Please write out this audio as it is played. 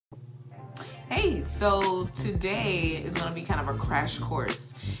Hey, so today is going to be kind of a crash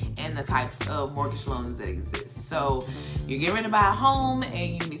course in the types of mortgage loans that exist. So you're getting ready to buy a home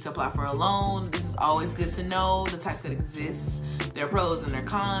and you need to apply for a loan. This is always good to know the types that exist, their pros and their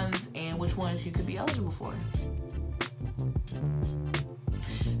cons, and which ones you could be eligible for.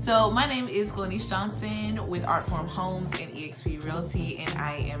 So my name is Glenice Johnson with artformhomes and eXp Realty, and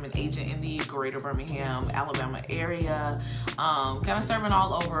I am an agent in the greater Birmingham, Alabama area, kind of serving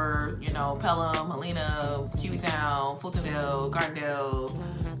all over, you know, Pelham, Helena, Kiwitown, Fultondale, Gardendale,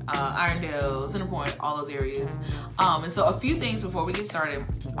 Irondale, Centerpoint, all those areas. And so a few things before we get started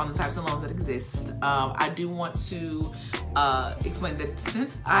on the types of loans that exist. I do want to explain that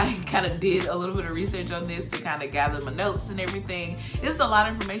since I kind of did a little bit of research on this to kind of gather my notes and everything, it's a lot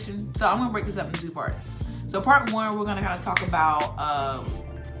of information. So I'm gonna break this up into two parts. So part one, we're gonna kind of talk about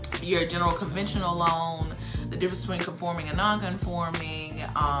your general conventional loan, the difference between conforming and non-conforming,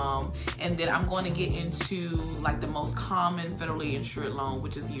 and then I'm going to get into like the most common federally insured loan,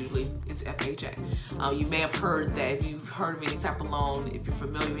 which is usually it's FHA. You may have heard that. If you've heard of any type of loan, if you're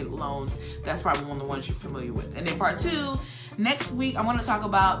familiar with loans, that's probably one of the ones you're familiar with. And then part two, next week I'm going to talk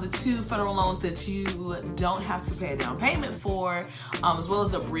about the two federal loans that you don't have to pay a down payment for, as well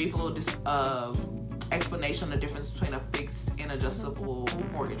as a brief little explanation on the difference between a fixed and adjustable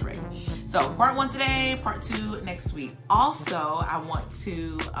mortgage rate. So part one today, part two next week. Also, I want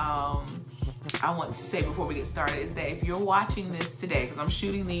to say before we get started is that if you're watching this today, because I'm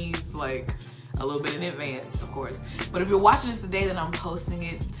shooting these like a little bit in advance, of course, but if you're watching this the day that I'm posting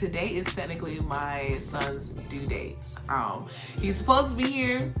it, today is technically my son's due date. He's supposed to be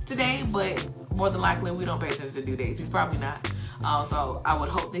here today, but more than likely we don't pay attention to due dates. He's probably not. So I would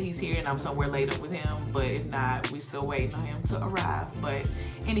hope that he's here and I'm somewhere late up with him, but if not, we still waiting on him to arrive. But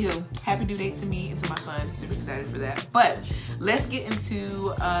anywho, happy due date to me and to my son. Super excited for that. But let's get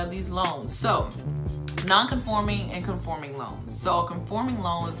into these loans. So non-conforming and conforming loans. So a conforming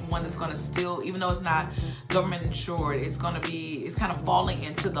loan is one that's going to still, even though it's not government insured, it's kind of falling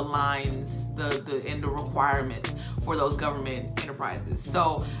into the lines, the requirements for those government enterprises.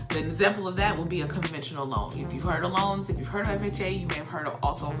 So the example of that would be a conventional loan. If you've heard of loans, if you've heard of FHA, you may have heard of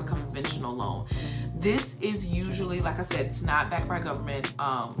also of a conventional loan. This is usually, like I said, it's not backed by government.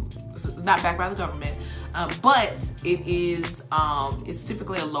 It's not backed by the government, but it is. It's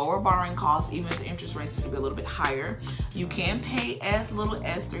typically a lower borrowing cost, even if the interest rates could be a little bit higher. You can pay as little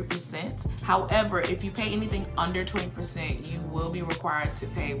as 3%. However, if you pay anything under 20%, you will be required to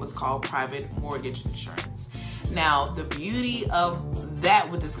pay what's called private mortgage insurance. Now, the beauty of that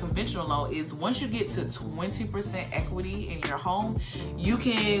with this conventional loan is once you get to 20% equity in your home, you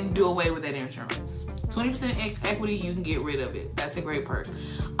can do away with that insurance. 20% equity, you can get rid of it. That's a great perk.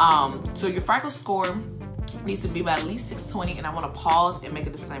 So your FICO score needs to be by at least 620, and I want to pause and make a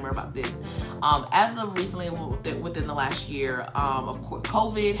disclaimer about this. As of recently, within the last year, of course,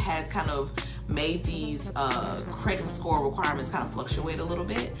 COVID has kind of made these credit score requirements kind of fluctuate a little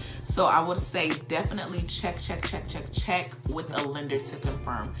bit. So I would say definitely check with a lender to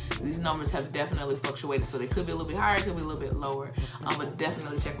confirm. These numbers have definitely fluctuated, so they could be a little bit higher, could be a little bit lower, but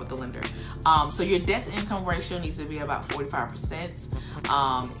definitely check with the lender. So your debt to income ratio needs to be about 45%.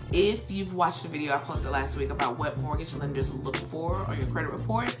 If you've watched the video I posted last week about what mortgage lenders look for on your credit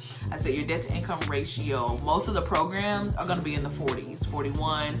report, I said your debt to income ratio, most of the programs are going to be in the 40s,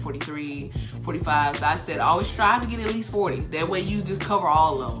 41, 43, 45. So I said always strive to get at least 40. That way you just cover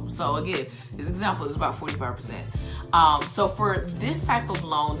all of them. So again, this example is about 45%. So for this type of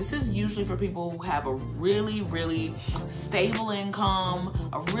loan, this is usually for people who have a really stable income,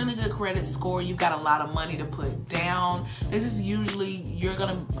 a really good credit score. You've got a lot of money to put down. This is usually, you're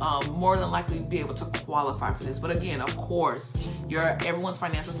gonna more than likely be able to qualify for this. But again, of course, everyone's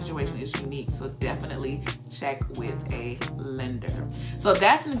financial situation is unique. So definitely check with a lender. So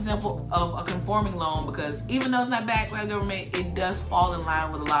that's an example of a conforming loan, because even though it's not backed by the government, it does fall in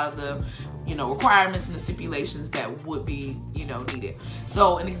line with a lot of the requirements and the stipulations that would be, needed.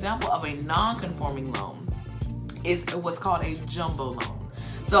 So an example of a non-conforming loan is what's called a jumbo loan.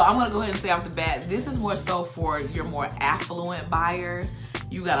 So I'm gonna go ahead and say off the bat, this is more so for your more affluent buyer.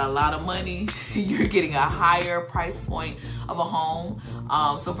 You got a lot of money, you're getting a higher price point of a home.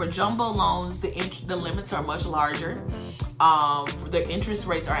 So for jumbo loans, the limits are much larger. The interest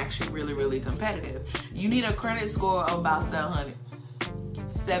rates are actually really competitive. You need a credit score of about 700.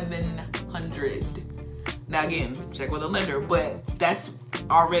 Now again, check with a lender, but that's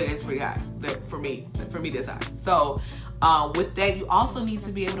pretty high. For me that's high. So with that, you also need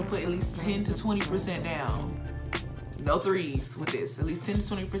to be able to put at least 10 to 20% down. No threes with this, at least 10 to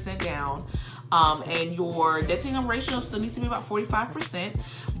 20% down. And your debt to income ratio still needs to be about 45%,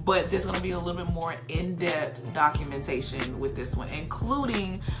 but there's going to be a little bit more in-depth documentation with this one,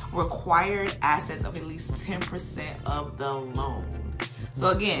 including required assets of at least 10% of the loan. So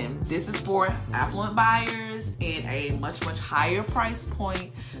again, this is for affluent buyers in a much higher price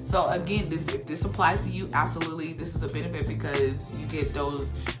point. So again, if this applies to you, absolutely, this is a benefit because you get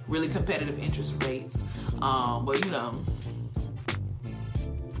those really competitive interest rates. But you know,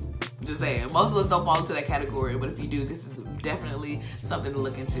 just saying, most of us don't fall into that category, but if you do, this is definitely something to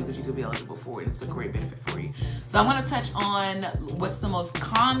look into because you could be eligible for it. It's a great benefit for you. So I'm going to touch on what's the most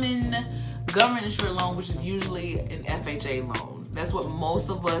common government insured loan, which is usually an FHA loan. That's what most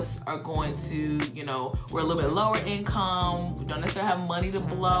of us are going to, you know, we're a little bit lower income. We don't necessarily have money to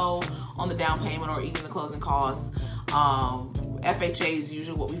blow on the down payment or even the closing costs. FHA is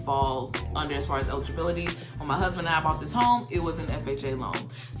usually what we fall under as far as eligibility. When my husband and I bought this home, it was an FHA loan.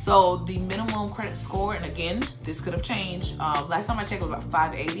 So the minimum credit score, and again, this could have changed. Last time I checked, it was about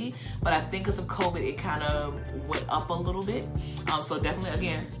 580, but I think because of COVID, it kind of went up a little bit. So definitely,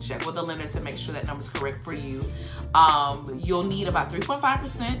 again, check with the lender to make sure that number's correct for you. You'll need about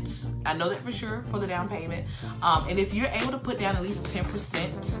 3.5%. I know that for sure for the down payment. And if you're able to put down at least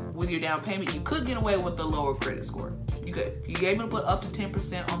 10% with your down payment, you could get away with the lower credit score. You could. If you're able to put up to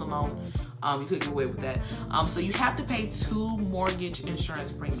 10% on the loan, you could get away with that. So you have to pay 2 mortgage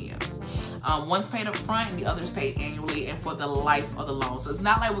insurance premiums. One's paid up front and the other's paid annually and for the life of the loan. So it's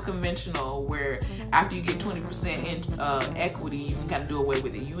not like with conventional where after you get 20% in equity, you can kind of do away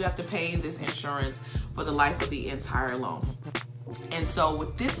with it. You have to pay this insurance for the life of the entire loan. And so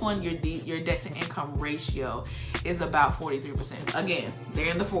with this one, your debt to income ratio is about 43%. Again, they're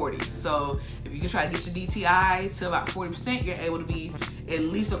in the 40s. So if you can try to get your DTI to about 40%, you're able to be at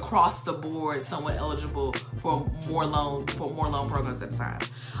least across the board somewhat eligible for more loan programs at the time.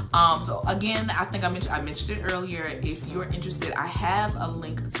 So again, I think I mentioned it earlier. If you're interested, I have a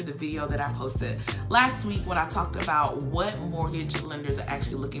link to the video that I posted last week when I talked about what mortgage lenders are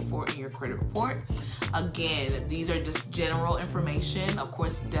actually looking for in your credit report. Again, these are just general information. Of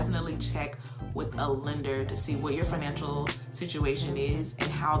course, definitely check with a lender to see what your financial situation is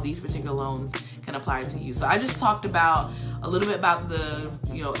and how these particular loans can apply to you. So I just talked about a little bit about the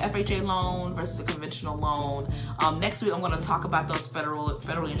FHA loan versus the conventional loan. Next week I'm going to talk about those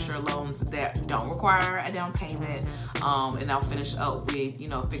federally insured loans that don't require a down payment, and I'll finish up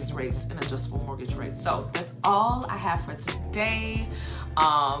with fixed rates and adjustable mortgage rates. So that's all I have for today.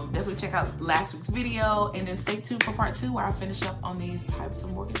 Definitely check out last week's video and then stay tuned for part 2 where I finish up on these types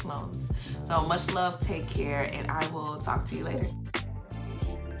of mortgage loans. So much love, take care, and I will talk to you later.